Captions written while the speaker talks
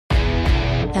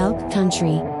Elk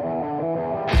Country.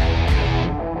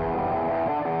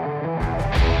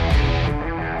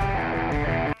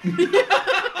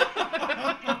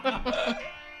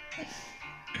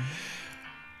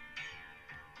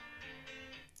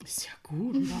 Ist ja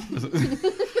gut.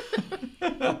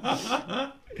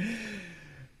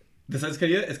 Das heißt,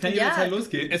 es kann jederzeit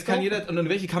losgehen. Es kann jeder. Und in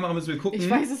welche Kamera müssen wir gucken? Ich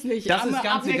weiß es nicht. Das ist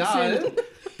ganz egal.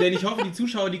 Denn ich hoffe, die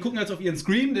Zuschauer, die gucken jetzt auf ihren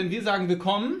Screen, denn wir sagen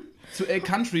willkommen zu Elk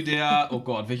Country, oh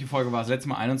Gott, welche Folge war es? Letztes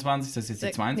Mal 21, das ist jetzt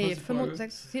die 22. Nee, Folge?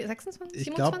 26,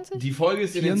 Ich glaub, 27? die Folge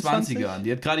ist 24? in den 20ern.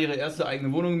 Die hat gerade ihre erste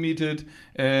eigene Wohnung gemietet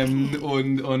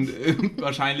und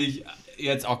wahrscheinlich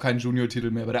jetzt auch keinen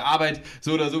Junior-Titel mehr bei der Arbeit.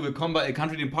 So oder so, willkommen bei Elk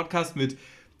Country, dem Podcast mit.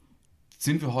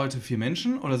 Sind wir heute 4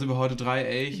 Menschen oder sind wir heute 3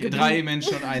 Elche? 3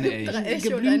 Menschen und eine Elche. 3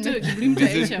 Elche und eine geblümte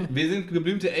Elche. Wir sind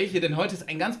geblümte Elche, denn heute ist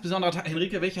ein ganz besonderer Tag.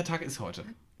 Henrike, welcher Tag ist heute?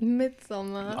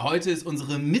 Midsommar. Heute ist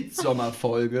unsere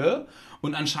Midsommar-Folge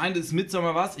und anscheinend ist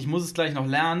Midsommar was, ich muss es gleich noch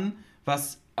lernen,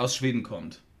 was aus Schweden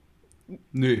kommt.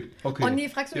 Nö, okay. Oh nee,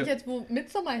 fragst du mich jetzt, wo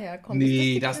Midsommar herkommt?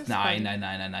 Nee, ist nein.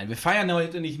 Wir feiern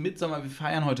heute nicht Midsommar, wir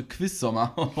feiern heute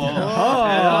Quizsommer.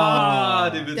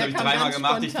 Den Witz habe ich 3-mal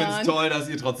gemacht. Ich finde es toll, dass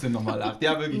ihr trotzdem nochmal lacht.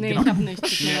 Ja, wirklich. Nee, genau. ich hab nicht.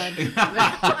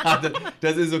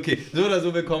 Das ist okay. So oder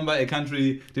so, willkommen bei Elk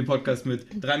Country, dem Podcast mit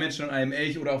 3 Menschen und einem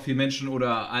Elch oder auch 4 Menschen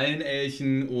oder allen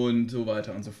Elchen und so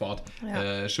weiter und so fort.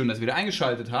 Ja. Schön, dass ihr wieder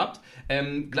eingeschaltet habt.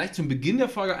 Gleich zum Beginn der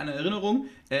Folge eine Erinnerung.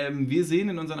 Wir sehen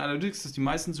in unseren Analytics, dass die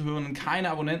meisten Zuhörenden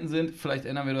keine Abonnenten sind. Vielleicht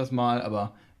ändern wir das mal,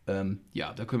 aber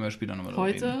ja, da können wir später nochmal drüber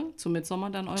reden. Heute zum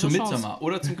Midsommar dann eure Zum Chance. Midsommar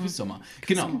oder zum Quizsommer.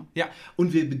 Genau, ja.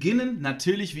 Und wir beginnen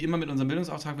natürlich, wie immer, mit unserem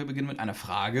Bildungsauftrag. Wir beginnen mit einer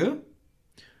Frage.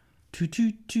 Ja,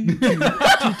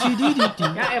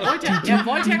 er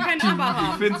wollte ja kein Aber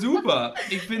haben. Ich bin super.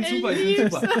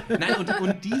 Nein,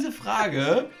 und diese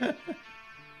Frage...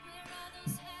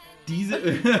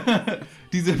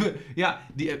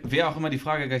 wer auch immer die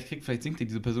Frage gleich kriegt, vielleicht singt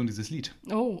diese Person dieses Lied.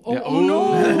 No.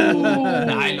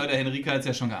 Nein, Leute, Henrike hat es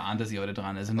ja schon geahnt, dass sie heute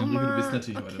dran ist. Und Henrike, du bist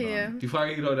natürlich heute dran. Die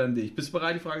Frage geht heute an dich. Bist du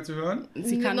bereit, die Frage zu hören?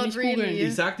 Sie kann nicht googeln.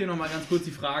 Ich sag dir noch mal ganz kurz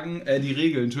die Fragen, die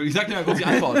Regeln. Entschuldigung, ich sag dir mal kurz die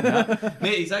Antworten. Ja?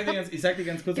 Nee, ich sag dir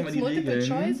ganz kurz nochmal die Regeln. Multiple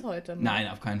Choice heute mal? Nein,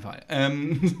 auf keinen Fall.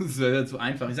 Das wäre zu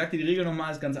einfach. Ich sag dir die Regel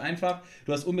nochmal, ist ganz einfach.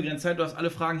 Du hast unbegrenzt Zeit, du hast alle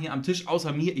Fragen hier am Tisch,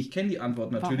 außer mir. Ich kenne die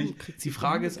Antwort natürlich. Die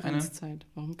Frage ist eine...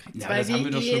 Warum kriegt Ja, weil das haben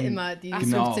wir doch schon immer die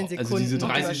 15 Sekunden. Also diese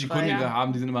 30 Sekunden, die wir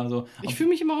haben, die sind immer so... Ich fühle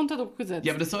mich immer unter Druck gesetzt.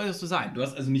 Ja, aber das soll das so sein. Du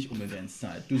hast also nicht unbegrenzt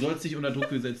Zeit. Du sollst dich unter Druck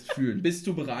gesetzt fühlen. Bist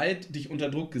du bereit, dich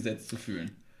unter Druck gesetzt zu fühlen?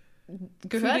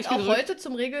 Gehört auch heute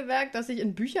zum Regelwerk, dass ich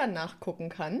in Büchern nachgucken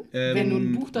kann. Wenn du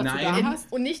ein Buch dazu da hast.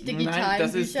 Und nicht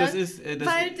digitalen Büchern. Das ist,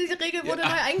 weil diese Regel wurde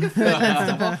neu eingeführt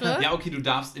letzte Woche. Ja, okay, du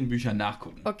darfst in Büchern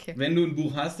nachgucken. Okay. Wenn du ein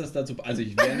Buch hast, das dazu passt. Also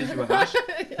ich wäre nicht überrascht,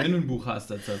 wenn du ein Buch hast,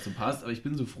 das dazu passt. Aber ich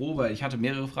bin so froh, weil ich hatte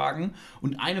mehrere Fragen.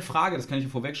 Und eine Frage, das kann ich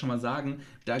vorweg schon mal sagen,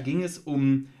 da ging es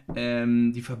um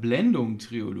die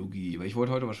Verblendung-Triologie. Weil ich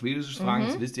wollte heute was Schwedisches fragen,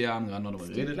 das wisst ihr ja, haben gerade noch darüber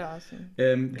geredet.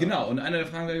 Genau, und eine der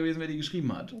Fragen wäre gewesen, wer die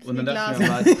geschrieben hat. Und dann dachte ich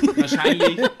mir,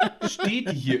 wahrscheinlich steht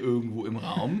die hier irgendwo im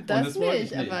Raum. Das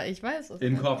nicht, aber ich weiß es.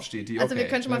 Im Korb steht die, okay. Also wir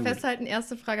können schon mal festhalten,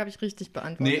 erste Frage habe ich richtig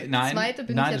beantwortet. Nein, zweite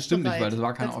bin ich jetzt das stimmt bereit. nicht, weil das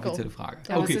war keine Let's offizielle Frage.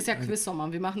 Ja, aber es ist ja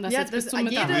Quizsommer. Wir machen das jetzt bis zum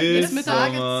Mittag. Jede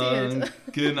Frage zählt.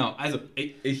 Genau, also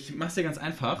ich mach's dir ganz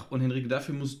einfach und Henrike,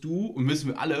 dafür musst du und müssen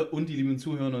wir alle und die lieben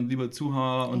Zuhörer und liebe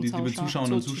Zuhörer und die liebe Zuschauer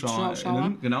und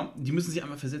ZuschauerInnen, genau, die müssen sich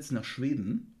einmal versetzen nach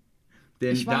Schweden.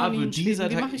 Denn da wird dieser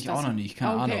Tag, ich auch noch nicht,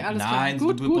 keine Ahnung. Nein,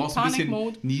 gut, du brauchst ein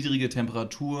bisschen niedrige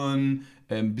Temperaturen,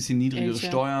 ein bisschen niedrigere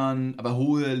Steuern, aber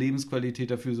hohe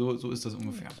Lebensqualität dafür, so ist das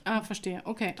ungefähr. Ah, verstehe,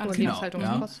 okay.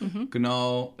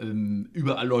 Genau,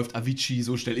 überall läuft Avicii,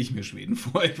 so stelle ich mir Schweden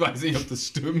vor. Ich weiß nicht, ob das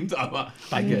stimmt, aber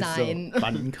nein.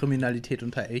 Bandenkriminalität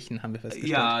unter Elchen haben wir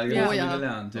festgestellt. Ja, haben wir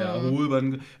gelernt. Ja.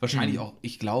 Wahrscheinlich auch,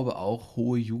 ich glaube auch,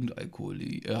 hohe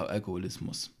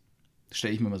Jugendalkoholismus.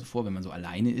 Stelle ich mir mal so vor, wenn man so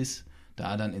alleine ist,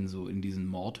 da dann in diesen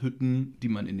Mordhütten, die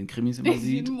man in den Krimis immer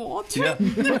sieht.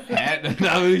 Mordhütten?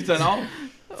 Da würde ich dann auch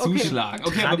zuschlagen.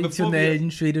 Okay, traditionellen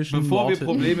schwedischen bevor wir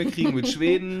Probleme kriegen mit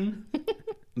Schweden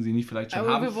und sie nicht vielleicht schon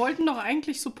aber haben. Wir wollten doch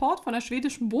eigentlich Support von der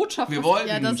schwedischen Botschaft. Wir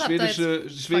wollten das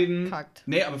Schweden. Verkackt.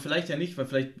 Nee, aber vielleicht ja nicht, weil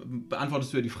vielleicht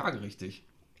beantwortest du ja die Frage richtig.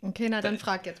 Okay, na dann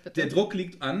frag jetzt bitte. Der Druck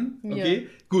liegt an, okay? Ja.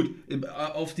 Gut,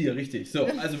 auf dir, richtig. So,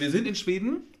 also wir sind in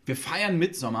Schweden, wir feiern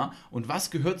Midsommar und was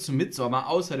gehört zum Midsommar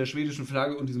außer der schwedischen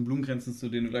Flagge und diesen Blumenkränzen, zu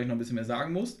denen du gleich noch ein bisschen mehr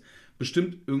sagen musst?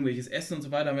 Bestimmt irgendwelches Essen und so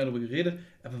weiter, haben wir darüber geredet.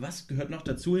 Aber was gehört noch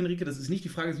dazu, Henrike? Das ist nicht die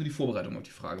Frage, das ist nur die Vorbereitung auf die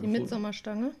Frage. Die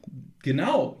Midsommerstange?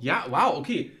 Genau, ja, wow,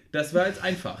 okay. Das war jetzt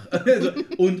einfach. Also,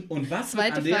 und was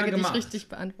wird an der Frage, gemacht? die ich richtig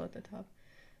beantwortet habe.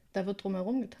 Da wird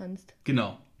drumherum getanzt.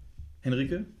 Genau.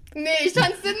 Henrike? Nee, ich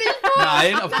tanze nicht vor.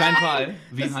 Nein, auf keinen Fall.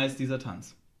 Wie heißt dieser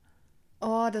Tanz?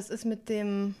 Oh, das ist mit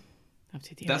dem...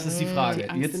 Das ist die Frage.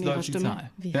 Jetzt läuft die Zahl.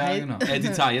 Genau.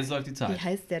 Die Zahl, jetzt läuft die Zahl. Wie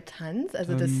heißt der Tanz?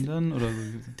 Also bei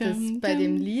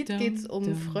dem Lied geht es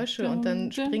um Frösche und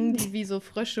dann springen die wie so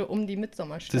Frösche um die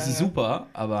Mitsommerstange. Das ist super,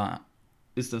 aber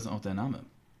ist das auch der Name?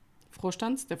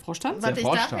 Froschtanz? Der Froschtanz? Warte, ich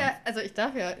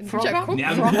darf ja in Bücher gucken.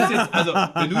 Ja,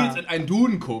 wenn du jetzt in einen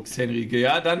Duden guckst, Henrike,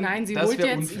 ja, dann Nein, sie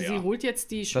holt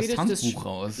jetzt die das Tanzbuch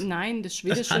raus. Nein, das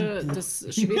schwedische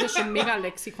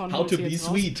Megalexikon. How to be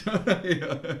sweet.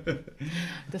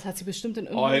 Das hat sie bestimmt in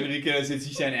irgendeinem... Oh, Henrike, das ist jetzt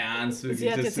nicht dein Ernst. Wirklich.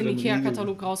 Sie hat jetzt den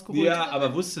Ikea-Katalog rausgeholt. Ja,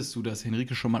 aber wusstest du, dass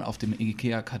Henrike schon mal auf dem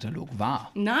Ikea-Katalog war?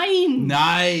 Nein!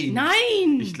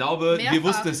 Ich glaube, wir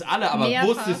wussten es alle, aber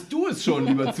wusstest du es schon,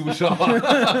 lieber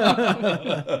Zuschauer?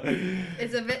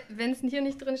 Also, wenn es hier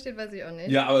nicht drin steht, weiß ich auch nicht.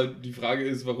 Ja, aber die Frage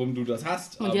ist, warum du das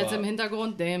hast. Und jetzt im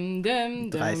Hintergrund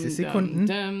 30 Sekunden.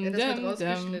 Ja, das wird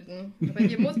rausgeschnitten. Aber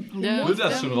hier wird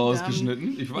das schon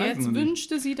rausgeschnitten? Ich weiß jetzt nicht. Jetzt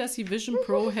wünschte sie, dass sie Vision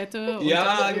Pro hätte. Und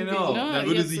ja, genau. Dann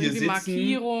würde sie hier sitzen.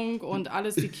 Markierung und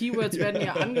alles, die Keywords werden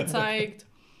ihr angezeigt.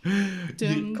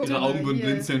 Ihre Augen würden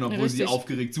blinzeln, obwohl sie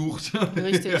aufgeregt sucht.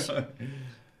 Richtig. Ja.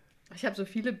 Ich habe so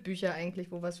viele Bücher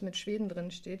eigentlich, wo was mit Schweden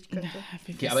drin steht.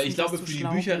 Aber ich glaube, für die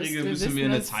Bücherregel müssen wir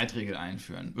eine Zeitregel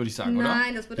einführen, würde ich sagen, oder?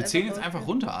 Nein, das wird wir zählen jetzt einfach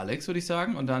runter, Alex, würde ich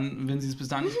sagen. Und dann, wenn sie es bis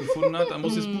dahin nicht gefunden hat, dann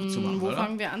muss sie das Buch zumachen, Wo oder?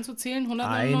 fangen wir an zu zählen?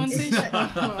 199?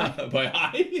 Bei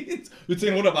 1? Wir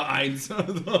zählen runter bei 1.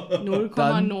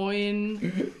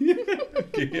 0,9.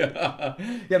 Okay, ja,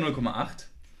 0,8.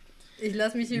 Ich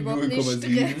lasse mich hier überhaupt nicht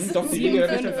stressen. Doch, die Regel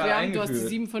habe ich da gerade eingeführt. Du hast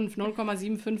die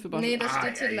 0,75 übernommen. Nee, das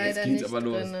steht hier leider nicht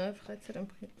drin. Freizeit und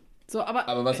Privat. So,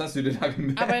 aber was hast du denn da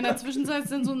gemerkt? Aber in der Zwischenzeit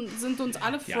sind uns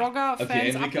alle Frogger-Fans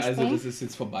okay, Henrike, abgesprungen. Also das ist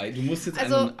jetzt vorbei. Du musst jetzt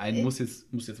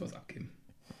musst jetzt was abgeben.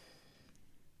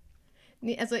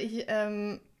 Nee, also ich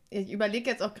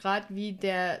überlege jetzt auch gerade, wie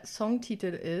der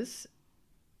Songtitel ist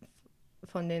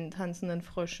von den tanzenden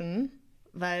Fröschen,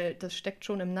 weil das steckt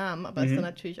schon im Namen, aber ist dann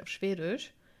natürlich auf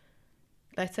Schwedisch.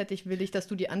 Gleichzeitig will ich, dass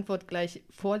du die Antwort gleich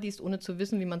vorliest, ohne zu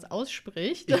wissen, wie man es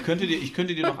ausspricht. Ich könnte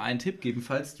dir noch einen Tipp geben,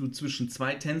 falls du zwischen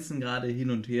zwei Tänzen gerade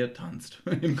hin und her tanzt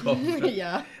im Kopf.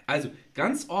 Ja. Also,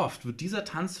 ganz oft wird dieser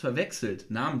Tanz verwechselt,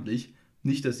 namentlich,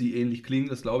 nicht, dass sie ähnlich klingen,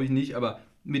 das glaube ich nicht, aber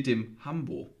mit dem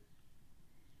Hambo.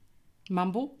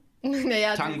 Mambo?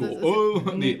 Naja, Tango.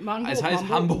 Es heißt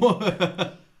Hambo.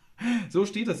 So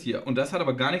steht das hier. Und das hat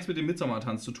aber gar nichts mit dem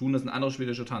Midsommertanz zu tun. Das ist ein anderer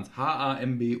schwedischer Tanz.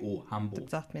 H-A-M-B-O. Hambo.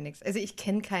 Das sagt mir nichts. Also ich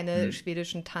kenne keine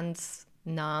schwedischen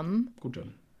Tanznamen. Gut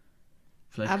dann.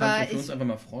 Vielleicht kannst du für uns einfach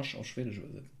mal Frosch auf Schwedisch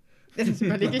übersetzen. Das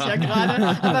überlege ich ja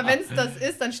gerade. Aber wenn es das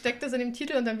ist, dann steckt das in dem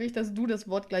Titel und dann will ich, dass du das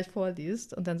Wort gleich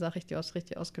vorliest. Und dann sage ich dir, ob es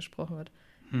richtig ausgesprochen wird.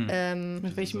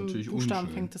 Mit welchem Buchstaben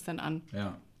fängt es denn an?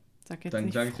 Ja. Sag jetzt dann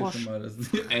nicht sage ich dir schon mal, das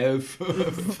ist Elf.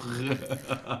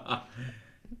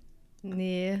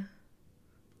 Nee.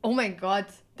 Oh mein Gott,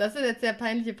 das ist jetzt der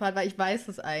peinliche Part, weil ich weiß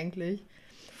es eigentlich.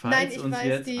 Falls uns weiß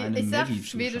jetzt ich sag Maggie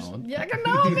Schwedisch. zuschaut. Ja,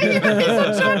 genau, Maggie wird mich so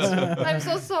judge. I'm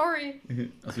so sorry.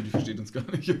 Achso, die versteht uns gar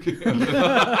nicht, okay.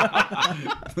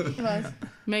 Was?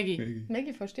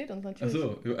 Maggie versteht uns natürlich.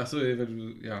 Achso,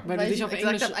 ja. Weil du dich auf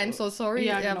Englisch... gesagt habe, I'm so sorry,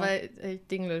 ja, genau. weil ich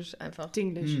Dinglish einfach.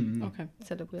 Dinglish, okay.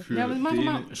 Zelebriert. Ja, aber mach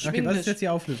mal Okay, Schwedisch. was ist jetzt die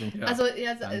Auflösung? Ja, also,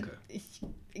 danke. ich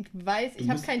weiß, ich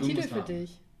habe keinen Titel für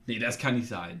dich. Nee, das kann nicht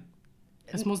sein.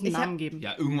 Es muss einen Namen geben.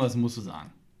 Ja, irgendwas musst du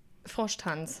sagen.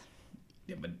 Froschtanz.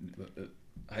 Ja, aber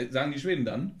sagen die Schweden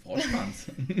dann?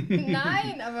 Froschtanz.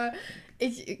 Nein, aber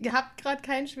ich habe gerade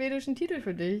keinen schwedischen Titel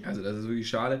für dich. Also das ist wirklich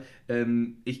schade.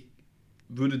 Ich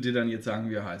würde dir dann jetzt sagen,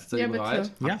 wie er heißt. Seid ihr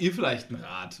bereit? Ja. Habt ihr vielleicht einen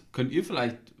Rat? Könnt ihr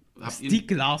vielleicht... Stieg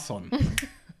Larsson.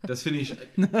 Das finde ich...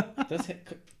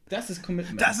 Das ist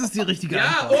Commitment. Das ist die richtige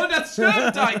Antwort. Ja, das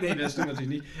stimmt. Nee, das stimmt natürlich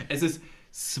nicht. Es ist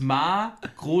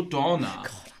Smagrodorna.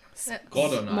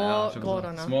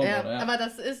 Gordona. Ja. Aber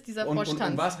das ist dieser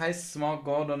Froschtanz. Und was heißt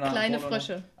Smagrodorna? Kleine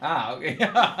Frösche. Ah, okay.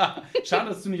 Schade,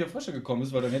 dass du nicht auf Frösche gekommen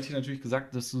bist, weil dann hätte ich natürlich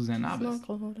gesagt, dass du sehr nah bist.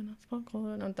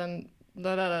 Smagrodorna. Und dann...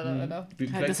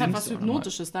 Das hat was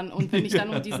Hypnotisches dann. Und wenn ich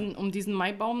dann um diesen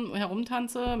Maibaum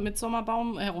herumtanze,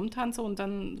 Mitsommerbaum herumtanze und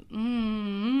dann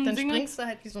dann springst du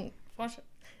halt wie so ein Frosch.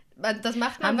 Das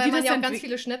macht man, weil man ja auch ganz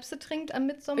viele Schnäpse trinkt am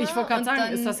Mitsommer. Ich wollte gerade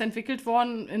sagen, ist das entwickelt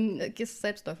worden in... Ist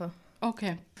Selbstläufer.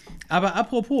 Okay. Aber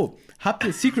apropos, habt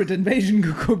ihr Secret Invasion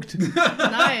geguckt?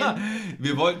 Nein.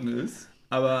 Wir wollten es,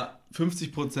 aber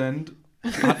 50%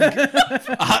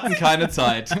 hatten keine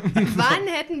Zeit. Wann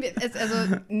hätten wir es?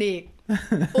 Also, nee.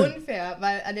 Unfair,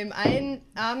 weil an dem einen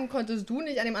Abend konntest du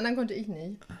nicht, an dem anderen konnte ich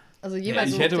nicht. Also jeweils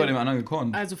ich hätte bei dem anderen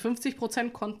gekonnt. Also 50%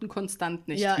 konnten konstant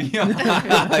nicht. Ja, genau.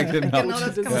 genau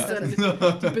das kann man Das ist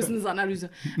die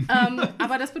Business-Analyse.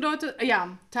 Aber das bedeutet,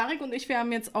 ja, Tarek und ich, wir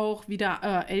haben jetzt auch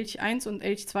wieder Elch 1 und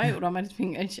Elch 2 oder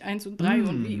meinetwegen Elch 1 und 3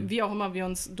 und wie auch immer wir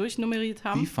uns durchnummeriert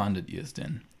haben. Wie fandet ihr es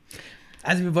denn?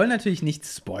 Also wir wollen natürlich nicht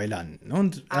spoilern.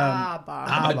 Und,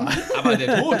 Aber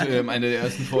der Tod in der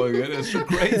ersten Folge, das ist schon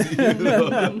crazy.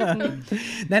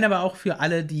 Nein, aber auch für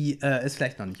alle, die es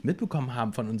vielleicht noch nicht mitbekommen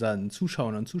haben von unseren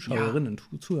Zuschauern und Zuschauerinnen,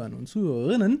 Zuhörern und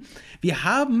Zuhörerinnen, wir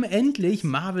haben endlich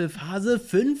Marvel Phase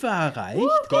 5 erreicht.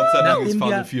 Gott sei Dank ist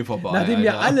Phase 4 vorbei. Nachdem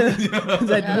wir alle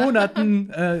seit Monaten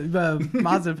über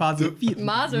Marvel Phase 4...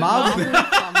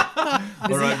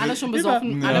 wir sind ja alle schon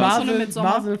besoffen, alle schon mit Sommer.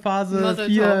 Marvel Phase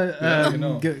 4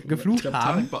 geflucht ich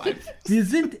haben. Wir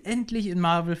sind endlich in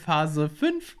Marvel Phase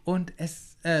 5 und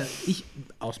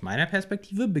aus meiner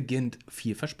Perspektive beginnt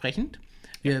vielversprechend.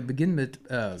 Wir beginnen mit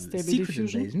Secret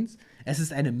Invasions. Es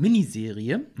ist eine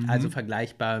Miniserie, also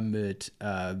vergleichbar mit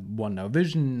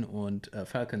WandaVision und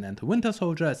Falcon and the Winter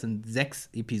Soldier. Es sind 6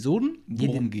 Episoden.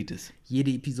 Worum geht es?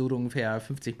 Jede Episode ungefähr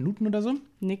 50 Minuten oder so.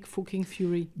 Nick fucking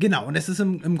Fury. Genau, und es ist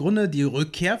im Grunde die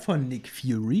Rückkehr von Nick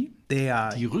Fury.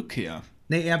 Die Rückkehr?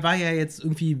 Ne, er war ja jetzt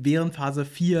irgendwie während Phase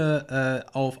 4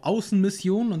 auf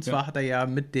Außenmission. Und zwar hat er ja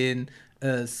mit den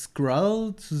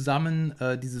Skrull zusammen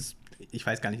dieses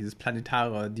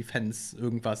planetare Defense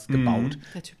irgendwas gebaut.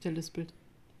 Der Typ, der lispelt.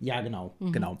 Ja, genau.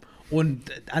 Und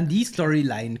an die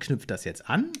Storyline knüpft das jetzt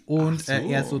an. Und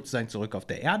er ist sozusagen zurück auf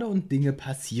der Erde und Dinge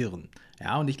passieren.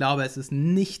 Ja, und ich glaube, es ist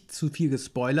nicht zu viel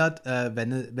gespoilert,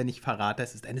 wenn ich verrate,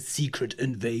 es ist eine Secret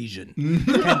Invasion.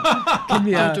 Kennen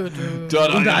wir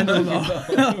unter anderem auch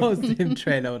aus dem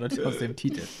Trailer oder aus dem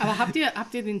Titel. Aber habt ihr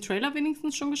den Trailer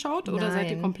wenigstens schon geschaut oder Nein. seid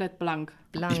ihr komplett blank?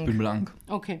 Ich bin blank.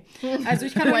 Okay. Also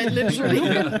ich kann euch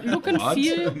Look and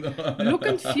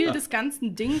Feel des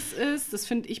ganzen Dings ist, das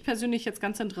finde ich persönlich jetzt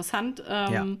ganz interessant.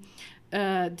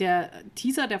 Der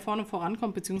Teaser, der vorne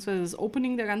vorankommt, beziehungsweise das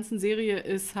Opening der ganzen Serie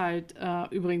ist halt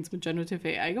übrigens mit Generative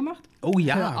AI gemacht. Oh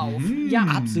ja. Hör auf. Ja,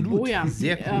 absolut. Oh ja.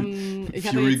 Sehr cool.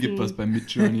 Fury gibt was bei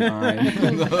Midjourney ein.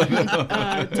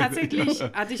 Tatsächlich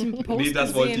hatte ich einen Post gesehen. Nee,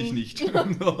 das wollte ich nicht. Ich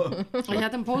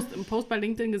hatte einen Post bei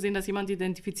LinkedIn gesehen, dass jemand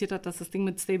identifiziert hat, dass das Ding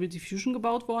mit Stable Diffusion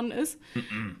gebaut worden ist.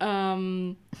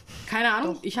 Keine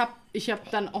Ahnung. Ich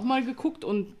hab dann auch mal geguckt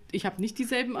und ich habe nicht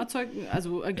dieselben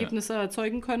Ergebnisse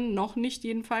erzeugen können. Noch nicht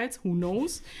jedenfalls. Who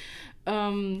knows?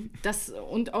 In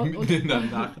der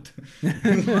Nacht.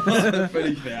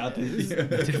 Völlig fertig.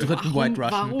 Den dritten White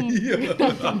Russian. Warum?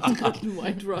 Den dritten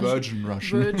White Russian. Virgin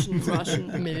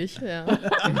Russian. Milch, ja.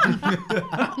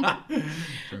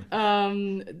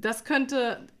 Das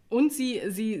könnte... Und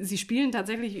sie spielen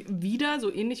tatsächlich wieder,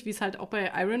 so ähnlich wie es halt auch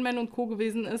bei Iron Man und Co.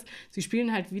 gewesen ist, sie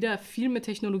spielen halt wieder viel mit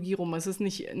Technologie rum. Es ist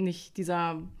nicht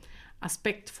dieser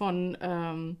Aspekt von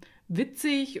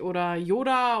witzig oder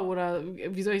Yoda oder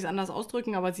wie soll ich es anders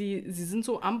ausdrücken, aber sie sind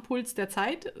so am Puls der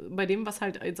Zeit, bei dem, was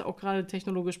halt jetzt auch gerade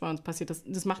technologisch bei uns passiert.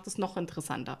 Das macht es noch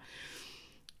interessanter.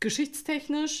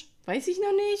 Geschichtstechnisch weiß ich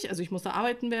noch nicht. Also ich musste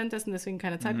arbeiten währenddessen, deswegen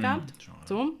keine Zeit gehabt.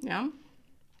 So, ja.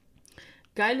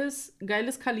 Geiles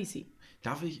Khaleesi.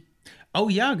 Darf ich? Oh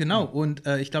ja, genau. Und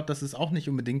ich glaube, das ist auch nicht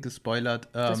unbedingt gespoilert.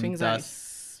 Deswegen sag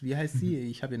wie heißt sie?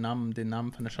 Ich habe den Namen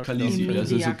von der Schauspielerin. Khaleesi,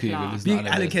 das ist okay. Klar.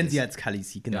 Wir alle kennen sie als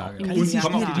Khaleesi, genau. Ja, genau. Khaleesi Und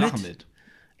kommen auch spielt die Lachen mit.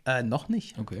 Noch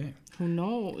nicht. Okay. Who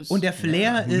knows? Und der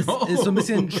Flair ist so ein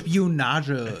bisschen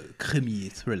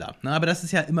Spionage-Krimi-Thriller. Ne? Aber das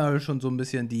ist ja immer schon so ein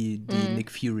bisschen die Nick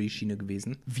Fury-Schiene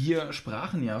gewesen. Wir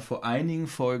sprachen ja vor einigen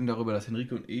Folgen darüber, dass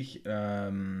Henrike und ich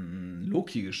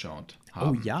Loki geschaut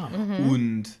haben. Oh ja.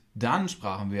 Und dann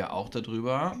sprachen wir auch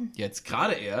darüber, jetzt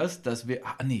gerade erst, dass wir...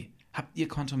 habt ihr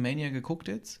Quantumania geguckt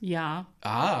jetzt? Ja.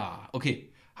 Okay.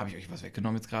 Habe ich euch was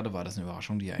weggenommen jetzt gerade? War das eine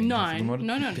Überraschung, die ihr eigentlich Nein.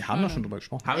 Wir haben doch schon drüber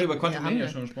gesprochen. Haben wir über Quantumania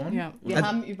schon gesprochen? Ja. Wir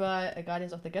haben über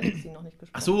Guardians of the Galaxy noch nicht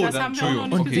gesprochen. Ach so, Das dann, haben wir auch noch Entschuldigung.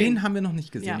 nicht Und gesehen. den haben wir noch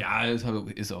nicht gesehen. Ja. Ja, das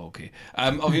ist auch okay.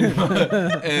 Auf jeden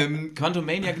Fall.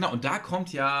 Quantumania, genau. Und da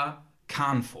kommt ja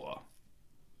Khan vor.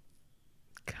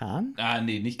 Khan?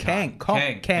 Nee, nicht Kang.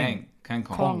 Kang. Kang. Kein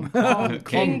Kong. Kong.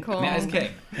 King Kong. Nee, er ist Kang.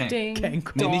 Ding, Kang.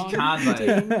 Nee, dong, nicht Khan, weil...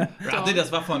 ding, Nee,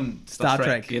 das war von Star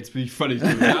Trek. Jetzt bin ich völlig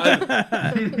durch.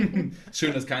 Ja.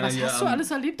 Schön, dass keiner Was hier... hast du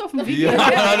alles erlebt auf dem Weg? Ja,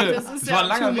 das war ein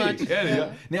langer too Weg. much.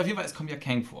 Ja. Nee, auf jeden Fall, es kommt ja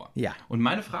Kang vor. Ja. Und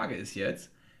meine Frage ist jetzt,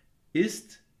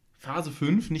 ist Phase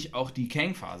 5 nicht auch die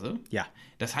Kang-Phase? Ja.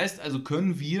 Das heißt also,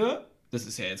 können wir, das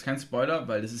ist ja jetzt kein Spoiler,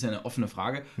 weil das ist ja eine offene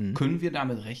Frage, können wir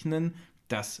damit rechnen,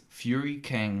 dass Fury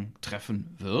Kang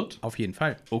treffen wird? Auf jeden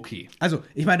Fall. Okay. Also,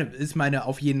 ich meine, ist meine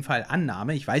auf jeden Fall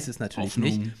Annahme. Ich weiß es natürlich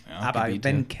Hoffnung, nicht. ja, aber Gebete.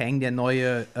 wenn Kang der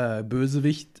neue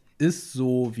Bösewicht ist,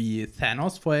 so wie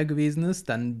Thanos vorher gewesen ist,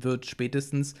 dann wird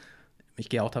spätestens, ich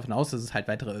gehe auch davon aus, dass es halt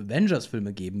weitere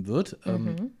Avengers-Filme geben wird.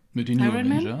 Mit den neuen Iron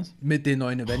Man? Avengers? Mit den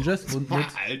neuen Avengers und mit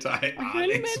Alter,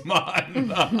 Alex,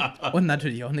 Mann. und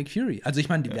natürlich auch Nick Fury. Also ich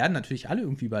meine, die werden natürlich alle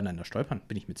irgendwie übereinander stolpern,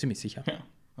 bin ich mir ziemlich sicher. Ja,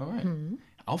 alright.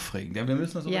 Aufregend. Ja, wir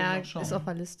müssen das Ja, noch schauen. ist auf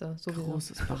der Liste. Sowieso.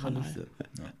 Großes Fachanliste.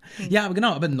 Ja, aber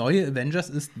genau, aber neue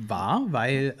Avengers ist wahr,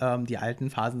 weil die alten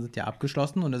Phasen sind ja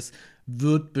abgeschlossen und es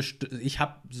wird ich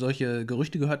habe solche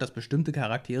Gerüchte gehört, dass bestimmte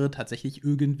Charaktere tatsächlich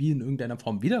irgendwie in irgendeiner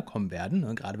Form wiederkommen werden,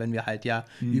 ne? Gerade wenn wir halt ja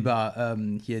über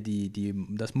hier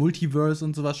das Multiverse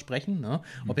und sowas sprechen, ne?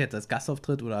 Ob jetzt als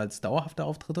Gastauftritt oder als dauerhafte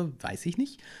Auftritte, weiß ich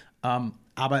nicht.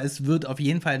 Aber es wird auf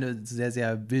jeden Fall eine sehr,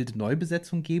 sehr wilde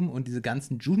Neubesetzung geben und diese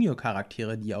ganzen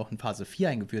Junior-Charaktere, die ja auch in Phase 4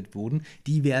 eingeführt wurden,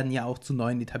 die werden ja auch zu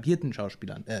neuen etablierten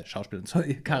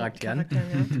Charakteren.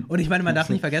 Und ich meine, man darf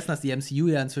nicht vergessen, dass die MCU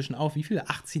ja inzwischen auch,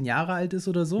 18 Jahre alt ist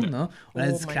oder so, ne? Und dann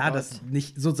ist klar, dass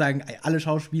nicht sozusagen alle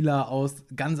Schauspieler aus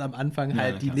ganz am Anfang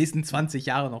halt die nächsten 20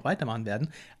 Jahre noch weitermachen werden.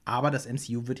 Aber das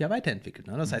MCU wird ja weiterentwickelt,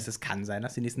 ne? Das heißt, es kann sein,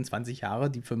 dass die nächsten 20 Jahre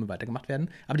die Filme weitergemacht werden,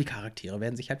 aber die Charaktere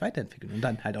werden sich halt weiterentwickeln und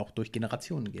dann halt auch durch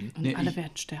Generationen gehen. Und alle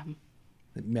werden sterben.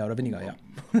 Mehr oder weniger, ja.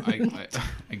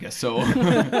 I guess so.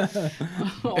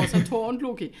 Außer Thor und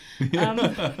Loki. Ja,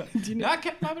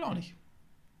 Captain Marvel auch nicht.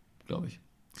 Glaube ich.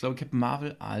 Ich glaube, Captain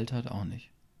Marvel altert auch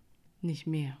nicht. Nicht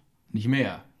mehr. Nicht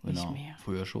mehr, genau. Nicht mehr.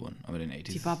 Früher schon, aber den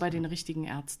 80s. Die war bei den richtigen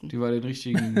Ärzten. Die war den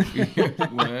richtigen.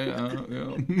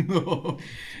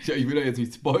 Ja, ich will da jetzt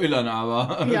nicht spoilern,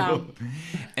 aber. Ja.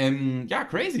 Ja,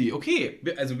 crazy. Okay.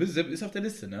 Also ist auf der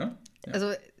Liste, ne? Ja.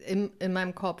 Also in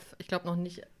meinem Kopf. Ich glaube noch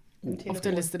nicht im Telefon. Auf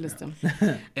der Liste.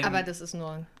 Aber das ist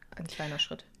nur ein kleiner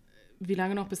Schritt. Wie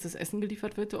lange noch, bis das Essen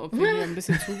geliefert wird? Ob wir hier ein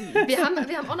bisschen zu... Wir haben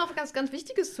auch noch was ganz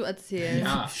Wichtiges zu erzählen.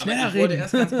 Ja, schneller aber ich wollte reden.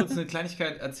 erst ganz kurz eine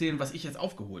Kleinigkeit erzählen, was ich jetzt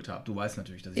aufgeholt habe. Du weißt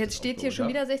natürlich, dass ich Jetzt das steht hier schon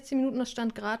aufgeholt wieder 16 Minuten, das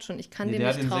stand gerade schon. Ich kann habe. dem Der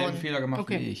hat nicht trauen. denselben Fehler gemacht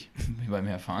Okay. wie ich beim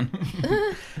Herfahren.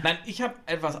 Nein, ich habe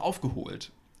etwas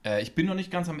aufgeholt. Ich bin noch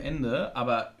nicht ganz am Ende,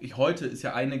 aber heute ist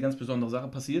ja eine ganz besondere Sache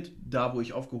passiert, da wo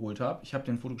ich aufgeholt habe. Ich habe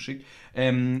dir ein Foto geschickt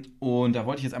und da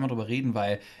wollte ich jetzt einmal drüber reden,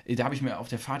 weil da habe ich mir auf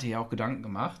der Fahrt hier auch Gedanken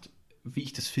gemacht, wie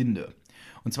ich das finde.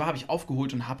 Und zwar habe ich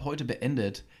aufgeholt und habe heute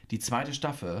beendet die zweite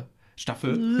Staffel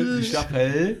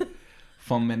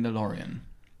vom Mandalorian.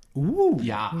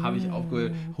 Ja, habe ich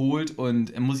aufgeholt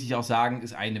und muss ich auch sagen,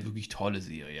 ist eine wirklich tolle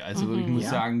Serie. Also ich muss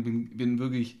sagen, bin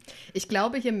wirklich... Ich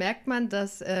glaube, hier merkt man,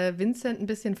 dass Vincent ein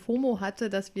bisschen FOMO hatte,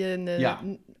 dass wir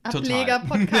einen total.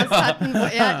 Ableger-Podcast hatten, wo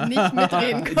er nicht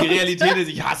mitreden konnte. Die Realität ist,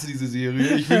 ich hasse diese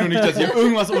Serie. Ich will nur nicht, dass ihr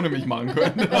irgendwas ohne mich machen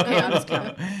könnt. Okay, alles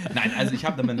klar. Nein, also ich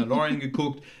habe The Mandalorian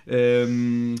geguckt,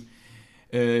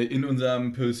 in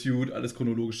unserem Pursuit alles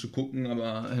chronologisch zu gucken,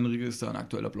 aber Henrike ist da ein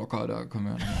aktueller Blocker, da können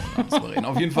wir noch abends drüber reden.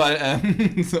 Auf jeden Fall,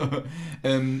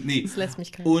 nee. Das lässt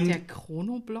mich kalt. Und Der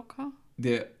Chrono-Blocker?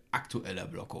 der aktuelle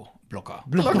Blocker.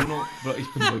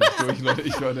 Ich bin wirklich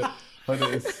durch, Leute. Heute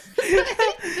ist...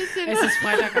 Es ist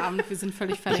Freitagabend, wir sind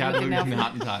völlig fertig Ich hatte mit den wirklich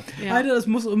einen Nerven. harten Tag. Ja. Alter, das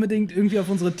muss unbedingt irgendwie auf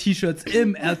unsere T-Shirts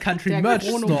im Country Der Merch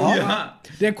Chrono- Store. Ja.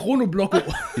 Der Chrono-Blocko.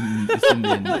 Ist in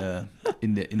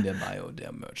der Bio,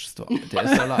 der Merch Store. Der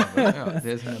ist da live. Ja,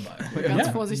 der ist in der Bio. Ganz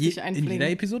vorsichtig In einfliegen. jeder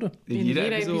Episode. In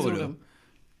jeder Episode.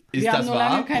 Ist Wir haben das nur wahr?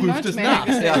 lange kein Prüft Merch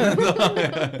es mehr nach.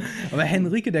 Ja. Aber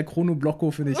Henrike, der Chrono-Blocko,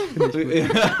 finde ich gut.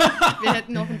 Wir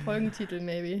hätten noch einen Folgentitel,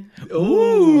 maybe.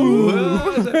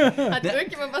 Hat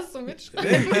irgendjemand was zum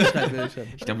Mitschreiben?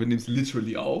 Ich glaube, wir nehmen es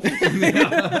literally auf.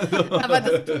 Aber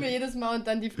das tun wir jedes Mal und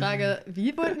dann die Frage,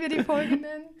 wie wollten wir die Folge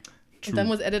nennen? Und dann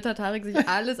muss Editor Tarek sich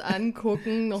alles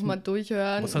angucken, nochmal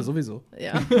durchhören. Muss er sowieso.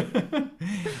 Ja.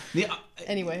 Nee,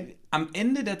 Anyway. am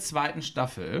Ende der zweiten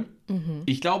Staffel,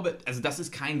 ich glaube, also das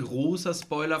ist kein großer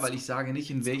Spoiler, weil ich sage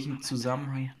nicht, in welchem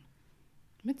Zusammenhang.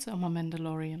 Midsommar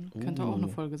Mandalorian. Könnte auch eine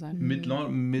Folge sein. Mit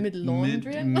Laundry?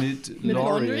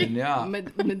 Lorien, ja.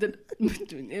 Mit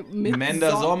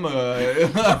Manda Sommer.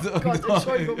 Oh Gott,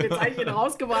 Entschuldigung, jetzt habe ich ihn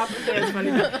rausgeworfen und der ist mal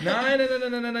nicht.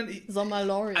 Nein.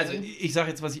 Sommerlorien. Also ich sage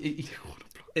jetzt, was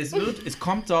es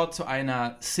kommt dort zu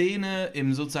einer Szene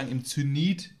sozusagen im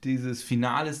Zenit dieses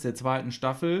Finales der zweiten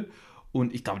Staffel.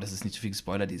 Und ich glaube, das ist nicht zu viel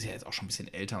gespoilert, die ist ja jetzt auch schon ein bisschen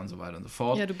älter und so weiter und so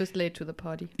fort. Ja, du bist late to the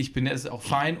party. Ich bin jetzt auch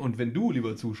fein und wenn du,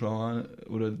 lieber Zuschauer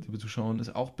oder liebe Zuschauerin,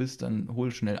 es auch bist, dann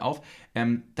hol schnell auf.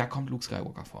 Da kommt Luke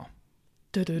Skywalker vor.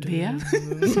 Wer?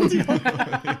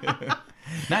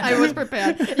 Nein, I was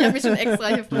prepared. Ich habe mich schon extra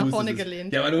hier nach vorne es.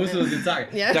 gelehnt. Ja, aber du musst es jetzt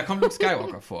sagen. Ja. Da kommt Luke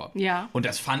Skywalker vor. Ja. Und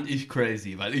das fand ich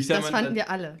crazy, weil ich Das fanden wir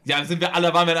alle. Ja,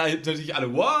 waren wir natürlich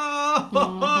alle, wow,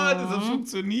 das hat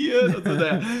funktioniert. Und so,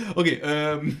 okay,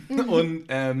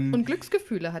 Und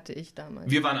Glücksgefühle hatte ich damals.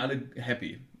 wir waren alle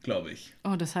happy. glaube ich.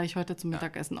 Oh, das habe ich heute zum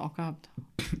Mittagessen auch gehabt.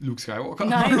 Luke Skywalker?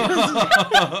 Nein,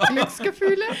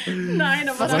 Glücksgefühle? Nein,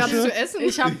 aber Was gab's zu essen?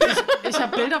 Ich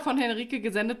hab Bilder von Henrike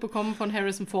gesendet bekommen von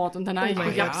Harrison Ford und danach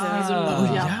mein gab's Gott. wie so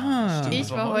ein, ja. Stimmt, Ich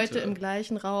das war heute heute im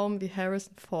gleichen Raum wie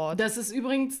Harrison Ford. Das ist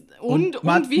übrigens und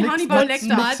Matt wie Hannibal Mix-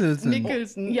 Lecter. Matt-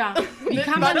 Mikkelsen. Ja, wie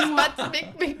kann man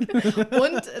nur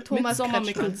Und Thomas Sommer Kretschmann.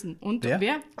 Mikkelsen. Und Wer?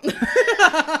 wer?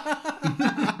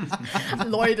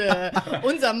 Leute,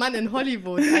 unser Mann in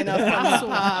Hollywood, einer von Ach so.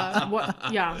 ein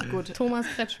paar. Ja, gut. Thomas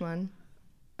Kretschmann.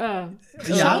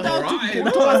 Shoutout Alright. to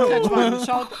Thomas Kretschmann.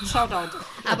 Shoutout.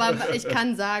 Aber ich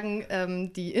kann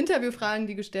sagen, die Interviewfragen,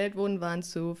 die gestellt wurden, waren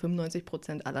zu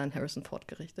 95% alle an Harrison Ford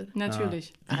gerichtet.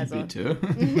 Natürlich. Also, Bitte?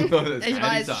 ich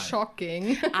weiß,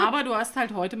 shocking. Aber du hast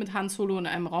halt heute mit Han Solo in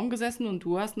einem Raum gesessen und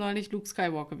du hast neulich Luke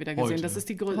Skywalker wieder gesehen. Heute. Das ist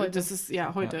die Größe. Heute. Das ist,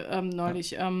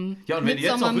 neulich. Ja, und wenn ihr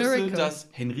jetzt Midsommar noch wisst, Miracle. dass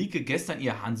Henrike gestern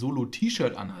ihr Han Solo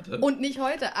T-Shirt anhatte. Und nicht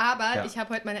heute, aber Ja. ich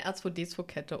habe heute meine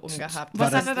R2D2-Kette umgehabt.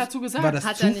 Was War hat er dazu gesagt? War das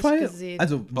Hat er nicht Zufall? gesehen.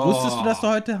 Also, wusstest du, dass du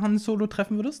heute Han Solo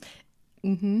treffen würdest?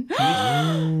 Also,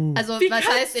 Wie was kannst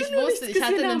heißt, du ich nur wusste, nichts ich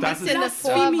hatte gesehen ein haben? Das bisschen eine ist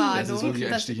Blasphemie. Das ist wirklich ein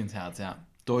Vorwarnung. Stich ins Herz, ja.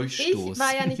 Ich Durchstoß.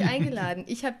 war ja nicht eingeladen.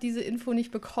 Ich habe diese Info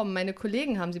nicht bekommen. Meine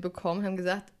Kollegen haben sie bekommen, haben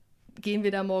gesagt, gehen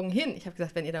wir da morgen hin? Ich habe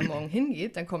gesagt, wenn ihr da morgen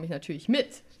hingeht, dann komme ich natürlich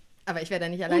mit. Aber ich werde da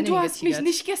nicht alleine Und du hast mich hingetigert.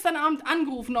 nicht gestern Abend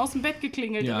angerufen, aus dem Bett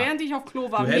geklingelt, Ja. während ich auf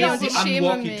Klo war. Du Ja, hättest und sie ich an schäme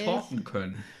Walkie mich. talken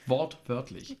können.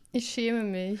 Wortwörtlich. Ich schäme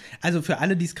mich. Also für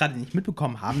alle, die es gerade nicht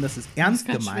mitbekommen haben, das ist ernst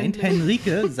ganz gemeint. schwindelig.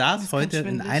 Henrike saß heute in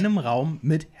schwindelig. einem Raum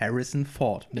mit Harrison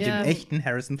Ford. Mit Ja. dem echten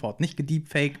Harrison Ford. Nicht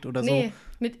gedeepfaked oder Nee,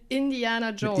 mit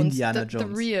Indiana Jones. Indiana the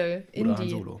Jones. real Oder Han Indie.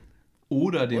 Solo.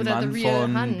 Oder den Oder Mann The Real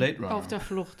von Han. Blade Runner. Auf der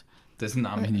Flucht. Dessen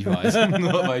Namen ich nicht weiß,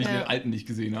 nur weil ich den alten nicht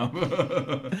gesehen habe.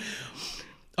 so.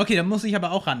 Okay, dann muss ich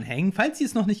aber auch ranhängen. Falls ihr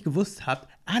es noch nicht gewusst habt,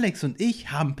 Alex und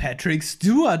ich haben Patrick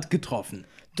Stewart getroffen.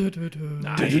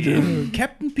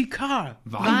 Captain Picard.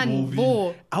 Wann? wie?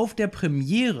 Wo? Auf der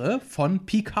Premiere von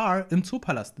Picard im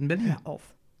Zoopalast in Berlin. Auf.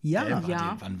 Ja.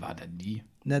 Ja. Wann war denn die?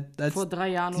 Als Vor 3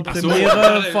 Jahren die oder so.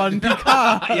 Premiere von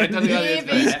Picard. Ja, dann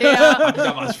Ewig her. hab ich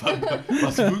da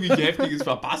was wirklich Heftiges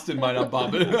verpasst in meiner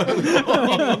Bubble.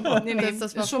 Nee,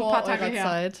 Das war ist schon ein vor paar Tage eurer her.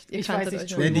 Zeit. Ihr Ich kanntet weiß nicht, euch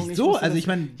Ja, Entschuldigung, nicht ich so, wusste also das ich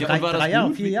meine, Ja, drei, und war das 3 Jahre,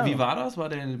 gut? 4 Jahre. Wie war das? War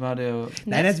der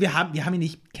Nein, also wir haben ihn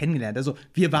nicht kennengelernt. Also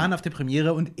wir waren auf der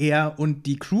Premiere und er und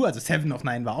die Crew, also Seven of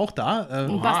Nine war auch da.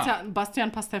 Und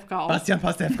Bastian Pastewka auch. Bastian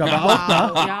Pastewka war auch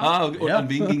da. Ja, und Ja. an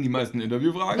wen gingen die meisten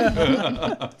Interviewfragen?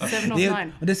 7 of Nee,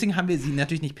 9. und deswegen haben wir sie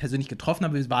natürlich nicht persönlich getroffen,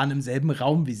 aber wir waren im selben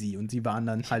Raum wie sie und sie waren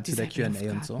dann halt zu der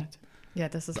Q&A und so. Ja,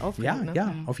 das ist Ja, aufregend, ne?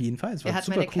 ja, auf jeden Fall. Es war Er hat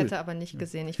super meine cool. Kette aber nicht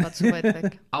gesehen. Ich war zu weit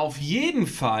weg. Auf jeden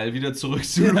Fall wieder zurück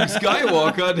zu Luke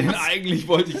Skywalker, denn eigentlich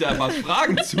wollte ich da was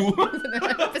fragen zu.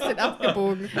 Ein bisschen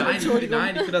abgebogen. Nein,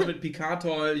 ich finde das mit Picard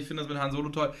toll, ich finde das mit Han Solo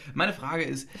toll. Meine Frage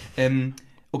ist,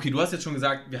 okay, du hast jetzt schon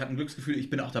gesagt, wir hatten ein Glücksgefühl, ich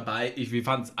bin auch dabei. Wir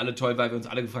fanden es alle toll, weil wir uns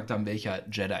alle gefragt haben, welcher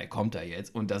Jedi kommt da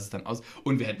jetzt? Und das ist dann aus.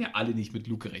 Und wir hätten ja alle nicht mit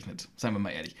Luke gerechnet, seien wir mal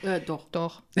ehrlich. Doch.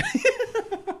 Doch.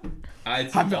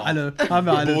 Haben wir alle.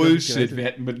 Bullshit, wir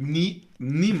hätten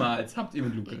niemals habt ihr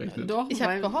mit Luke gerechnet. Doch, Ich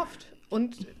habe weil- gehofft.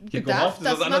 Und Ja, gedacht, gehofft ist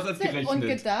was das anderes macht als Sinn. gerechnet. Und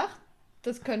gedacht,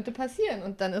 das könnte passieren.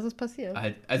 Und dann ist es passiert.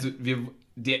 Also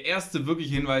der erste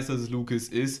wirkliche Hinweis, dass es Luke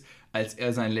ist, als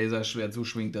er sein Laserschwert so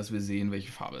schwingt, dass wir sehen,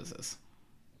 welche Farbe es ist.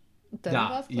 Dann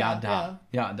war's klar,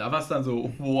 Ja, da war es dann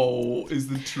so, wow, is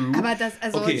it true? Aber das,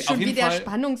 also Okay, schon auf wie jeden der Fall-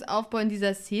 Spannungsaufbau in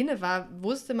dieser Szene war,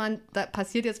 wusste man, da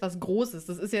passiert jetzt was Großes.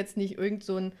 Das ist jetzt nicht irgend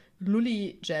so ein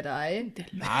Lulli-Jedi.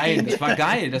 Nein, das war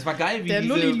geil. Das war geil, wie Der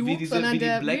diese, Lulli-Luke, wie diese, sondern wie die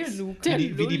der Blacks, Real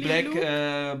Luke. wie die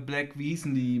Der Black, wie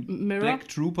hießen die? Mirror? Black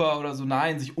Trooper oder so,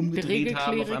 nein, sich umgedreht haben auf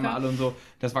Regelkleriker. einmal alle und so.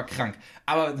 Das war krank.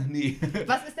 Aber nee.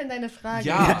 Was ist denn deine Frage?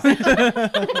 Ja.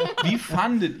 Wie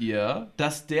fandet ihr,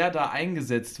 dass der da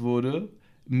eingesetzt wurde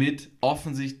mit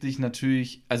offensichtlich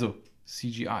natürlich, also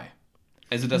CGI?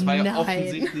 Also das war ja Nein.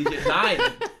 offensichtlich. Nein,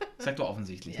 sag doch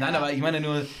offensichtlich. Ja. Nein, aber ich meine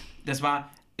nur, das war,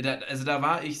 da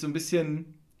war ich so ein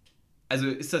bisschen, also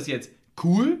ist das jetzt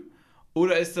cool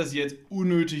oder ist das jetzt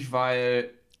unnötig,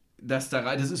 weil das da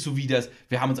rein, das ist so wie das,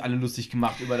 wir haben uns alle lustig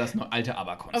gemacht über das noch alte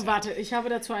ABBA-Konzert. Warte, ich habe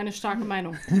dazu eine starke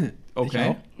Meinung. Okay.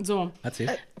 auch. So,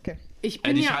 Erzähl. Okay. ich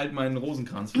bin Ich ja... halte meinen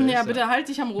Rosenkranz fest. Ja, bitte halt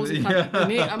dich am Rosenkranz. Ja.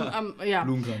 Nee, am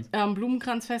Blumenkranz.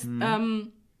 Blumenkranz fest.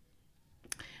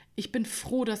 Ich bin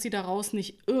froh, dass sie daraus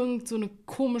nicht irgend so eine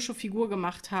komische Figur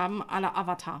gemacht haben, à la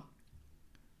Avatar.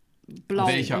 Blau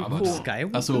Welcher und Avatar? Co.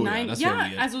 Skywalker? Achso, Nein, ja, das ja, wäre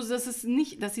weird. also das ist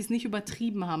nicht, dass sie es nicht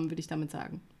übertrieben haben, würde ich damit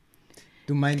sagen.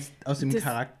 Du meinst aus dem Das-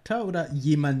 Charakter oder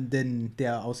jemanden,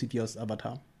 der aussieht wie aus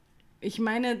Avatar? Ich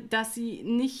meine, dass sie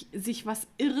nicht sich was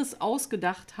Irres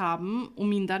ausgedacht haben,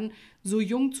 um ihn dann so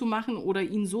jung zu machen oder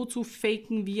ihn so zu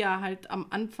faken, wie er halt am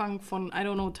Anfang von, I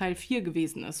don't know, Teil 4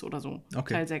 gewesen ist oder so.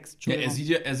 Okay. Teil 6. Ja,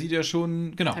 er sieht ja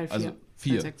schon, genau, Teil 4. also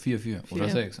 4 oder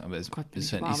 6. Aber es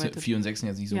ist halt nicht 4 und 6 sind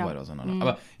jetzt nicht so weit auseinander.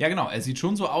 Aber ja, genau, er sieht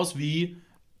schon so aus wie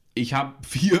ich habe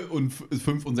 4 und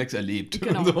 5 und 6 erlebt.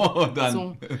 Genau. Und dann.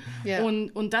 So. Ja.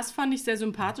 Und das fand ich sehr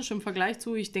sympathisch im Vergleich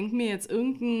zu, ich denke mir jetzt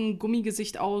irgendein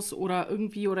Gummigesicht aus oder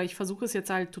ich versuche es jetzt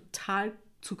halt total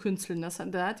zu künsteln.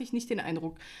 Da hatte ich nicht den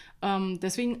Eindruck.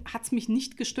 Deswegen hat es mich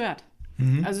nicht gestört.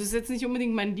 Also es ist jetzt nicht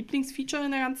unbedingt mein Lieblingsfeature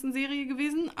in der ganzen Serie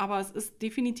gewesen, aber es ist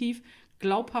definitiv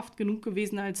glaubhaft genug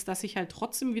gewesen, als dass ich halt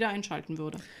trotzdem wieder einschalten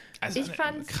würde. Also ich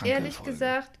fand es ehrlich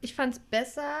gesagt,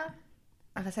 besser.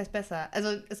 Ach, was heißt besser?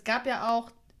 Also es gab ja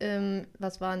auch,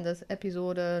 was war denn das,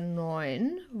 Episode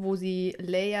 9, wo sie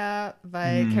Leia,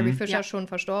 weil Carrie Fisher schon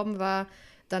verstorben war,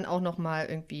 dann auch nochmal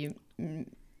irgendwie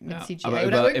mit CGI aber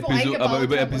oder irgendwo eingebaut aber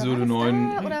über haben. Episode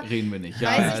 9 reden wir nicht.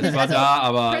 Ja, es war also da,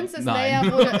 aber Princess nein.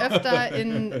 Leia wurde öfter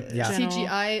in Ja.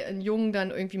 CGI, in Jungen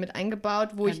dann irgendwie mit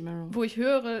eingebaut, wo ich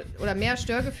höhere oder mehr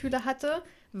Störgefühle hatte,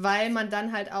 weil man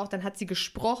dann halt auch, dann hat sie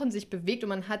gesprochen, sich bewegt und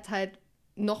man hat halt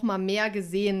noch mal mehr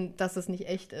gesehen, dass es nicht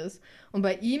echt ist. Und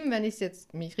bei ihm, wenn ich es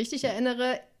jetzt mich richtig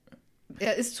erinnere,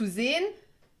 er ist zu sehen,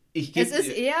 es ist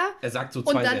er. Er sagt so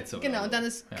 2 Sätze. Genau, und dann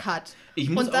ist Cut. Ich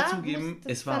muss und auch zugeben,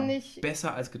 es war ich,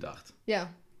 besser als gedacht. Ja.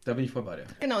 Da bin ich voll bei dir.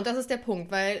 Genau, und das ist der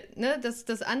Punkt, weil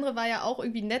das andere war ja auch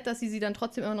irgendwie nett, dass sie dann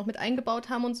trotzdem immer noch mit eingebaut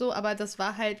haben und so, aber das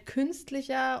war halt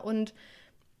künstlicher und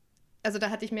also da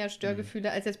hatte ich mehr Störgefühle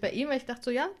als jetzt bei ihm, weil ich dachte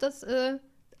so, ja, das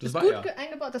ist gut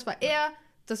eingebaut, das war er.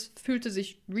 Das fühlte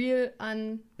sich real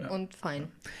an und fein.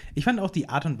 Ich fand auch die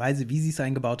Art und Weise, wie sie es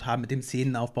eingebaut haben mit dem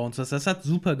Szenenaufbau und so, das hat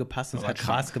super gepasst, das hat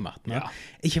Spaß gemacht. Ne? Ja.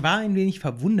 Ich war ein wenig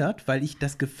verwundert, weil ich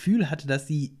das Gefühl hatte, dass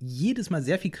sie jedes Mal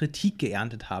sehr viel Kritik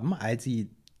geerntet haben, als sie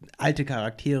alte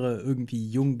Charaktere irgendwie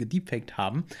jung gedeepfaked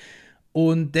haben.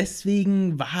 Und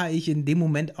deswegen war ich in dem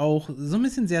Moment auch so ein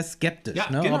bisschen sehr skeptisch, ja,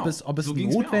 ne? Genau. Ob es so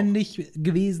notwendig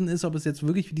gewesen ist, ob es jetzt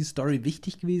wirklich für die Story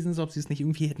wichtig gewesen ist, ob sie es nicht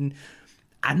irgendwie hätten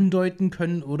andeuten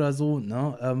können oder so.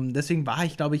 Ne? Deswegen war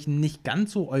ich, glaube ich, nicht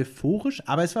ganz so euphorisch,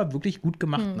 aber es war wirklich gut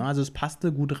gemacht. Ne? Also es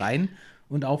passte gut rein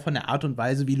und auch von der Art und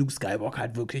Weise, wie Luke Skywalker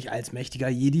halt wirklich als mächtiger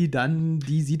Jedi dann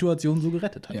die Situation so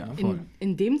gerettet hat. Ja, ne?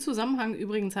 In dem Zusammenhang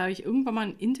übrigens habe ich irgendwann mal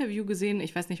ein Interview gesehen,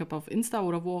 ich weiß nicht, ob auf Insta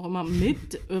oder wo auch immer,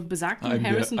 mit besagten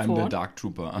Harrison Ford. der Dark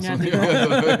Trooper. Ja,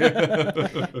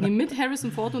 genau. Mit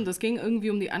Harrison Ford und das ging irgendwie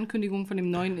um die Ankündigung von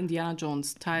dem neuen Indiana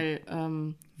Jones, Teil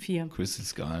 4. Crystal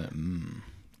Skull,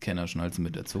 Kenner schnalzen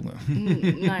mit der Zunge.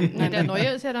 Nein, der neue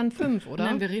ist ja dann 5, oder?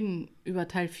 Nein, wir reden über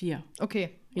Teil 4. Okay.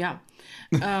 Ja.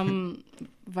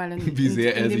 Weil wie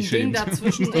sehr er sich schämt. Ding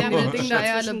dazwischen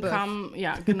kam.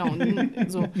 Ja, genau.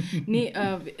 So. Nee,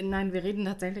 nein, wir reden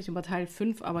tatsächlich über Teil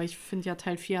 5, aber ich finde ja,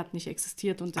 Teil 4 hat nicht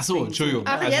existiert. Und Achso, Entschuldigung.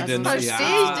 Ach, jetzt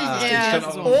verstehe ich dich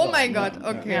erst. Oh mein Gott,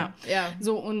 okay. Ja.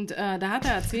 So, und da hat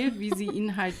er erzählt, wie sie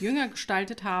ihn halt jünger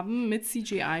gestaltet haben mit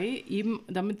CGI, eben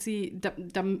damit sie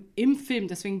im Film,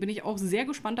 deswegen bin ich auch sehr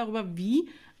gespannt darüber, wie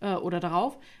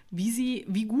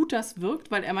gut das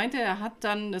wirkt, weil er meinte,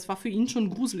 das war für ihn schon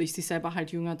gruselig, sich selber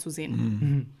halt jünger zu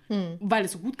sehen. Weil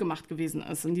es so gut gemacht gewesen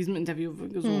ist in diesem Interview.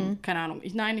 So, keine Ahnung.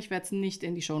 Ich werde es nicht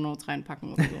in die Shownotes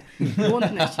reinpacken oder so.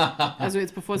 Lohnt nicht. Also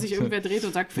jetzt, bevor sich irgendwer dreht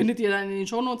und sagt, findet ihr dann in den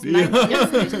Shownotes? Nein,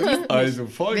 jetzt nicht. Also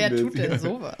folgendes. Wer tut denn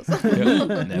sowas?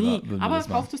 Nie. Aber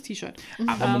kauft das T-Shirt.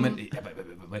 Aber Moment,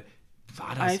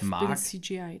 war das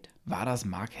War das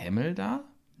Mark Hamill da?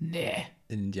 Nee.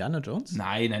 Indiana Jones?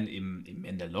 Nein, im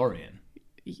Mandalorian.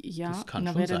 Ja, das kann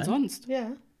na, schon wer denn sein. sonst?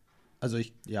 Ja. Also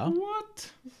ja.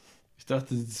 What? Ich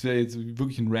dachte, das wäre jetzt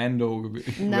wirklich ein Rando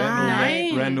gewesen. Nein.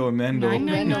 Rando und Mando.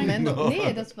 Nein.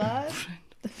 Nee, das war...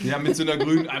 Ja, mit so einer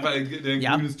grünen, einfach ein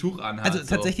grünes Tuch anhat. Also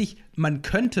tatsächlich, man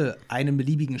könnte einen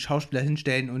beliebigen Schauspieler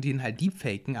hinstellen und ihn halt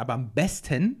deepfaken, aber am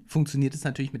besten funktioniert es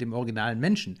natürlich mit dem originalen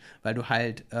Menschen, weil du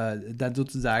halt dann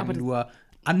sozusagen nur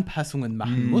Anpassungen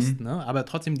machen musst, ne? Aber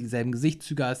trotzdem dieselben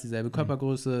Gesichtszüge hast, dieselbe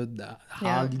Körpergröße,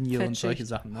 Haarlinie und solche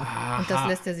Sachen. Ne? Und das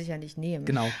lässt er sich ja nicht nehmen.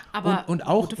 Genau. Aber und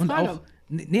auch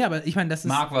nee, aber ich meine, das ist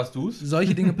Marc, warst du's?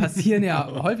 solche Dinge passieren ja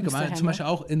häufiger mal, zum Beispiel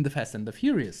auch in The Fast and the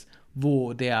Furious,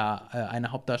 wo der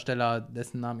eine Hauptdarsteller,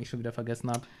 dessen Namen ich schon wieder vergessen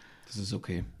habe. Das ist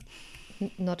okay.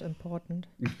 Not important.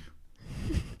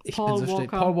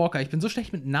 Paul Walker, ich bin so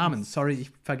schlecht mit Namen. Sorry,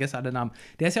 ich vergesse alle Namen.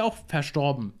 Der ist ja auch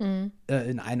verstorben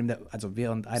in einem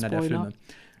während einer der Filme.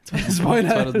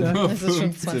 Spoiler. Das ist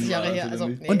schon 20 Jahre her. Also,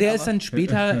 nee, und der ist dann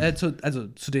später,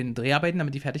 zu den Dreharbeiten,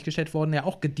 damit die fertiggestellt wurden, ja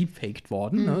auch gedeepfaked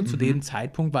worden. Ne? Zu dem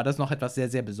Zeitpunkt war das noch etwas sehr,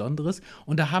 sehr Besonderes.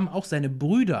 Und da haben auch seine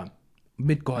Brüder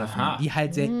mitgeholfen Aha. haben, die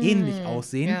halt sehr ähnlich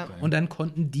aussehen. Ja. Und dann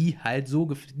konnten die halt so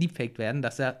deepfaked werden,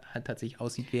 dass er halt tatsächlich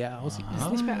aussieht, wie er aussieht. Das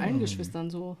ist nicht bei allen Geschwistern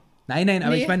so. Nein,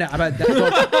 aber Nee. ich meine,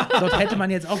 dort hätte man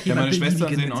jetzt auch Ja, meine jemanden Schwestern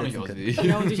beliebigen sehen auch nicht mitsetzen aus können. wie ich.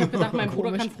 Ja, und ich habe gedacht, mein Bruder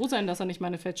Komisch. kann froh sein, dass er nicht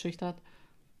meine Fettschicht hat.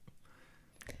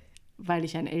 Weil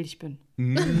ich ein Elch bin.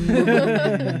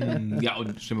 Ja,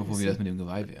 und stell dir vor, wie das mit dem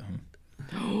Geweih wäre.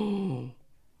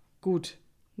 Gut.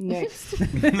 Next. Ja,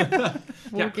 gehen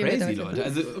wir crazy, damit Leute.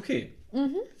 Also, okay.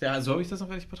 Ja, so habe ich das noch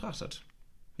gar nicht betrachtet.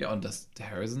 Ja, und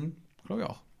der Harrison, glaube ich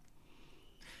auch.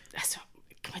 Also,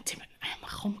 mit dem in einem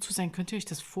Raum zu sein, könnt ihr euch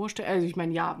das vorstellen? Also, ich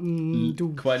meine, ja,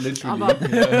 du. Quite literally.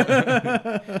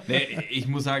 Aber, Nee, ich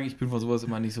muss sagen, ich bin vor sowas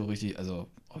immer nicht so richtig, also,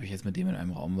 ob ich jetzt mit dem in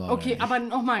einem Raum war. okay, oder aber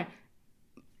nochmal.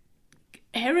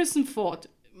 Harrison Ford.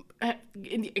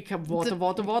 Ich habe Worte.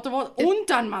 Und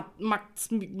dann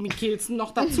Max Mikkelsen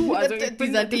noch dazu. Also, ich bin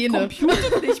Dieser Däne.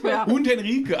 Computer nicht mehr. nicht. Und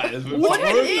Henrike, alles wird Und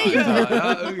verrückt, Alter.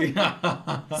 Ja, irgendwie,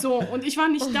 ja. So, und ich war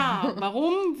nicht da.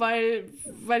 Warum? Weil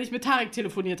ich mit Tarek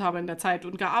telefoniert habe in der Zeit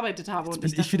und gearbeitet habe. Und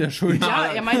Bin ich wieder schuld? Ja,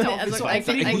 er meinte auch, Also so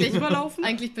eigentlich- überlaufen.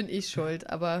 Eigentlich bin ich schuld,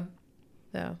 aber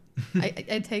ja.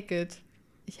 I take it.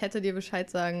 Ich hätte dir Bescheid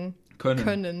sagen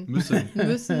können. Müssen.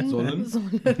 Sollen.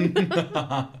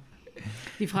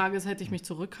 Die Frage ist, hätte ich mich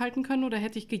zurückhalten können oder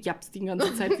hätte ich gejapst die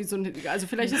ganze Zeit wie so ein... Also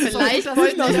vielleicht ist es Vielleicht auch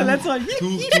wollten das wir-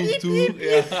 Tuch.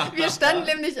 Ja. Wir standen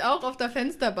nämlich auch auf der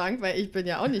Fensterbank, weil ich bin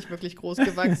ja auch nicht wirklich groß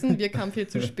gewachsen. Wir kamen viel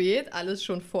zu spät, alles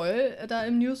schon voll da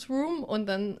im Newsroom. Und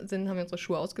dann haben wir unsere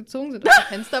Schuhe ausgezogen, sind auf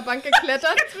die Fensterbank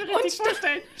geklettert und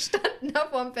standen da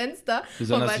vorm Fenster.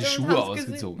 Besonders von die weitem und Schuhe haben's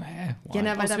gesehen. ausgezogen. Hä? Ja,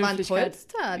 na, weil Aus da war ein Höflichkeit.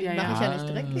 Polster, die Ja, mache ich ja. ja nicht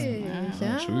dreckig. Ja.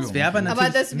 Entschuldigung. Das wäre aber Aber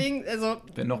natürlich, deswegen, also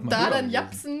Wär noch mal da höher dann gewesen.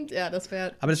 japsend, ja, das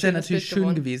wäre aber das wäre schönes natürlich Bild schön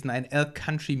geworden. gewesen, ein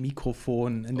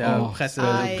Country-Mikrofon in der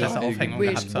Presseaufhängung Wish,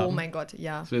 gehabt oh haben. mein Gott,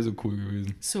 ja. Das wäre so cool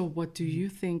gewesen. So, what do you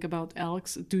think about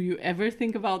elks? Do you ever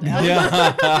think about elks?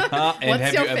 Ja.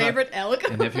 What's your favorite elk?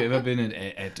 And have you ever been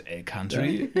at a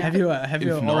country? Have you If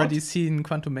not- already seen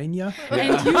Quantumania?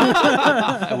 And you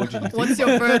What's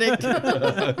your verdict?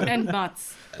 and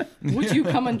nuts. Would you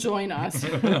come and join us?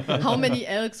 How many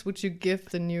elks would you give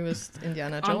the newest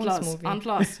Indiana Jones Antlers, movie?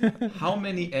 Antlers. How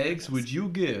many eggs would you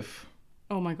give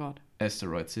Oh mein Gott.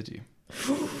 Asteroid City?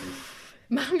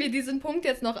 Machen wir diesen Punkt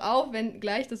jetzt noch auf, wenn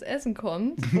gleich das Essen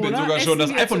kommt? Wenn Oder sogar schon das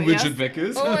essen wir iPhone-Widget zuerst? weg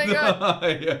ist. Oh mein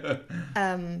Gott.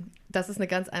 Ja. Das ist eine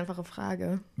ganz einfache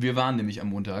Frage. Wir waren nämlich am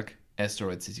Montag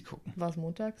Asteroid City gucken. War es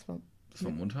montags? War Das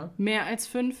war Montag? Mehr als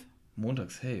 5?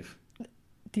 Montag safe.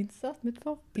 Dienstag?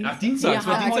 Mittwoch? Ach, Dienstag. Es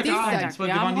war haben heute Dienstagabend. Freitag. Es war-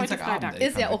 Wir Wir haben waren heute Dienstagabend. Freitag. ey.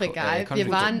 Ist ja auch egal. Kann Wir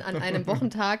schon- waren an einem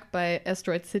Wochentag bei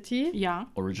Asteroid City Ja,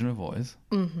 Original Voice.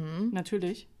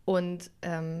 natürlich. und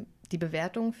die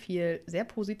Bewertung fiel sehr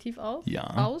positiv Ja.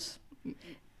 aus.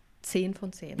 10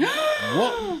 von 10.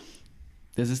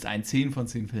 Das ist ein 10 von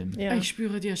 10 Film. Ja. Ich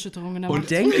spüre die Erschütterung in der Und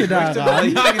Macht. Denke daran.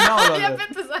 Ja, genau. Ja, Leute.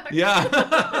 bitte sag. Ja.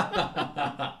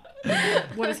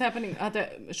 What is happening?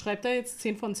 Schreibt er jetzt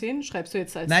 10 von 10? Schreibst du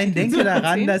jetzt als Nein, Titel denke 10 von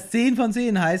daran, 10? dass 10 von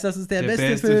 10 heißt, das ist der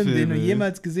beste Film, den du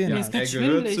jemals gesehen Ja, hast. grad er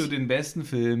gehört schwindelig. zu den besten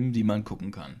Filmen, die man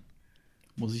gucken kann.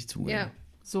 Muss ich zugeben. Ja.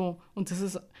 So, und das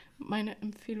ist meine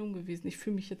Empfehlung gewesen. Ich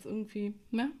fühle mich jetzt irgendwie,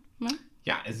 ne?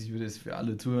 Ja, also ich würde es für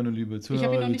alle Zuhörer, liebe Ich hab ihn Zuhörer,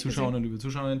 noch liebe nicht Zuschauer, liebe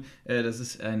Zuschauerinnen, das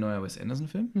ist ein neuer Wes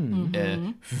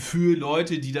Anderson-Film. Für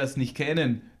Leute, die das nicht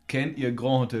kennen, kennt ihr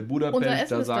Grand Hotel Unser Budapest, Essen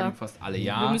da ist sagen da. fast alle Wir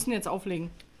ja. müssen jetzt auflegen.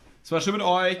 Es war schön mit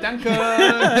euch, danke!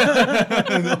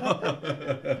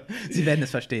 Sie werden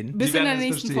es verstehen. Bis Die in werden der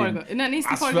es nächsten verstehen. Folge. In der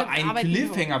nächsten Was Folge für ein arbeiten wir.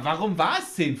 Cliffhanger. Warum war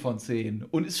es 10 von 10?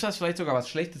 Und ist das vielleicht sogar was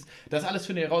Schlechtes? Das alles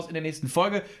findet ihr raus in der nächsten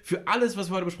Folge. Für alles, was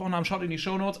wir heute besprochen haben, schaut in die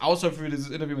Shownotes. Außer für dieses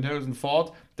Interview mit Harrison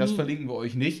Ford. Das verlinken wir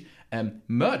euch nicht.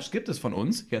 Merch gibt es von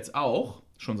uns jetzt auch.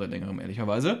 Schon seit längerem,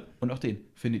 ehrlicherweise. Und auch den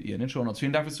findet ihr in den Shownotes.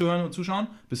 Vielen Dank fürs Zuhören und Zuschauen.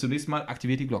 Bis zum nächsten Mal.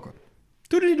 Aktiviert die Glocke.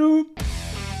 Tudelidu.